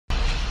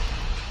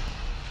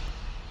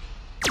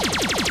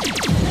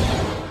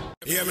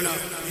Hear me now.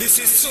 This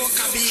is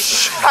Soka beat.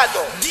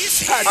 Shadow.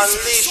 This is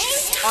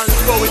Unleashed.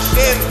 Going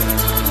in.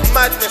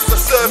 Madness to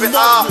serve it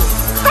out.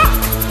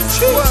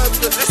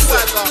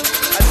 Listen.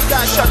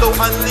 And Shadow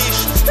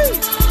unleashed.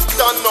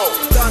 Don't know.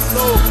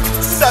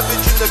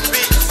 Savage in the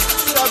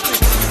beats.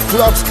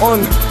 Gloves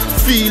on,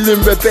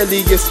 feeling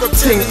rebellious.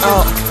 Ting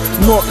out,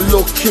 not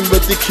looking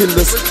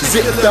ridiculous.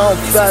 Zip down,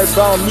 fly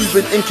round,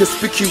 moving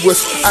inconspicuous.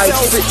 Eyes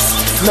fixed,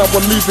 now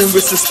I'm moving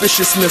with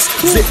suspiciousness.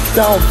 Zip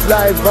down,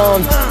 fly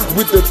round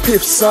with the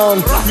piff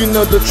sound. You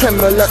know the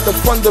tremor like the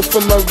thunder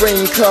from a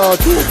rain cloud.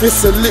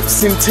 It's a lip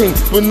sync ting,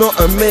 but not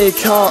a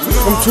make out.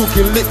 I'm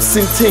talking lip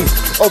sync ting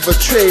of a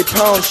trade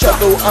pound.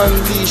 Shadow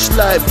unleashed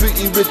like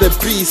Beauty with the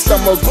Beast.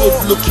 I'm a good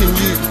looking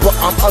youth, but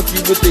I'm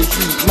ugly with the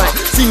heat. Might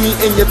see me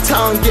in your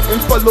town getting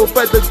followed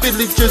by the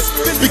villagers.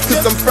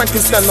 Because I'm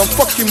Frankenstein, I'm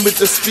fucking with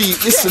the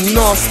speed. It's a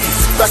nasty,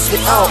 back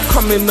it out,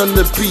 coming on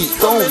the beat.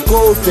 Don't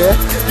go there,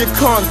 you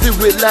can't do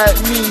it like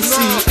me.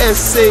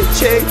 C-S-H-A-D-O-W.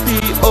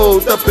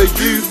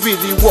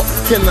 Really, what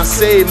can I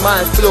say?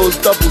 My flow's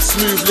double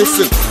smooth,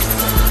 listen.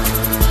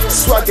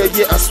 Swagger,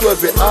 yeah, I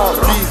swerve it out.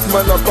 Beef,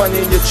 man, I bun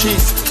in your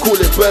cheeks. Call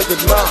it burger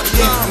mount.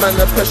 Heat, man,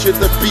 I pressure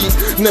the beat.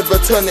 Never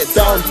turn it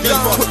down deep.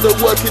 Put the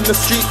work in the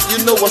street, you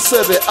know I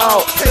serve it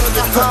out.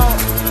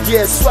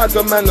 Yeah,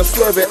 swagger, man, I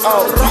swerve it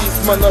out.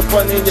 Beef, man, I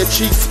bun in your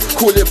cheeks.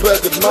 Call it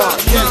burger mount.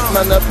 Heat,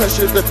 man, I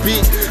pressure the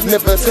beat.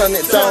 Never turn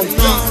it down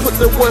deep. Put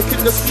the work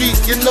in the street,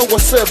 you know I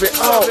serve it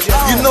out.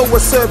 You know I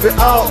serve it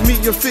out. Me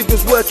and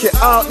figures work it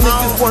out.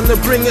 Niggas wanna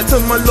bring it to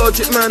my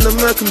logic, man, and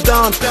murk them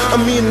down. I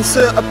mean,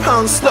 insert a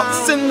pound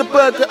slots in the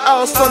burger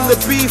house on the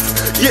beef.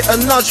 Get a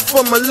nudge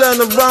from a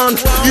learn around.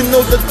 You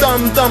know the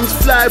dum-dums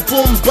fly,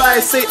 boom, by.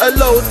 Say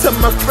hello to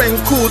my friend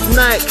called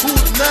Nike.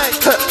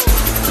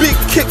 Big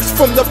kicks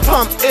from the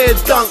pump, air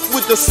dunk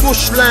with the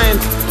swoosh line.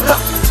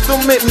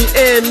 Don't make me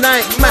air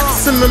night,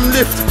 maximum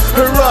lift.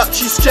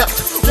 Hirachi strapped,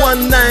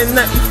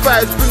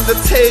 1995, bring the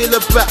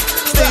tailor back.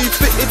 Stay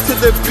fitted to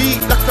the beat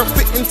like I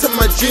fit into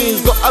my jeans.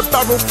 Got a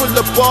barrel full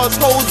of bars,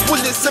 holes,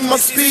 bullets in my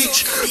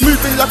speech.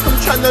 Moving like I'm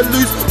trying to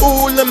lose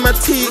all of my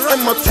teeth in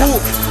my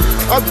talk.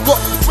 I've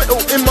got brittle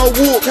in my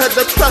walk, had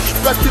a crash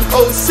back in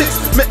 06.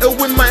 Metal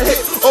in my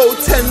hip,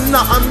 010,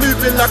 now I'm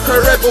moving like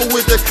a rebel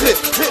with a clip.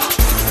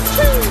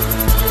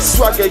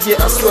 Swagger, yeah,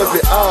 I swerve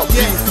it out.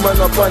 Beef, man,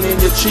 I bun in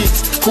your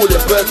cheeks. Call it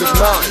burger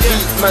mount.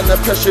 Heat, man, I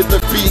pressure the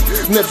beat.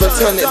 Never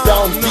turn it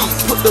down deep.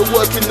 Put the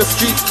work in the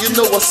street, you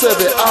know I serve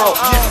it out.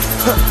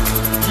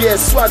 Yeah,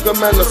 swagger,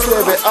 man, I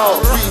swerve it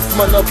out. Beef,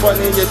 man, I bun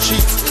in your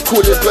cheeks.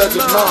 Call it burger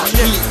mount.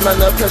 Heat,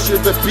 man, I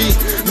pressure the beat.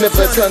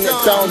 Never turn it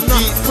down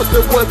deep. Put the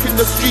work in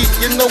the street,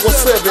 you know I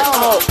serve it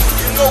out.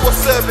 You know I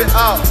serve it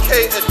out.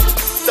 Catered,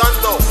 done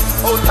though.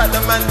 Old type the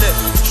man there.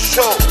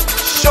 Show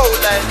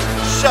line.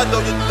 Shadow,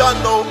 you done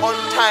know. On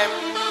time,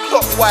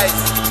 clockwise,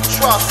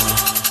 trust,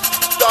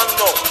 done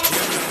know.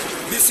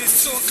 This is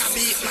Soka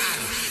beat, man.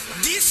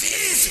 This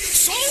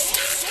is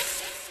Soka.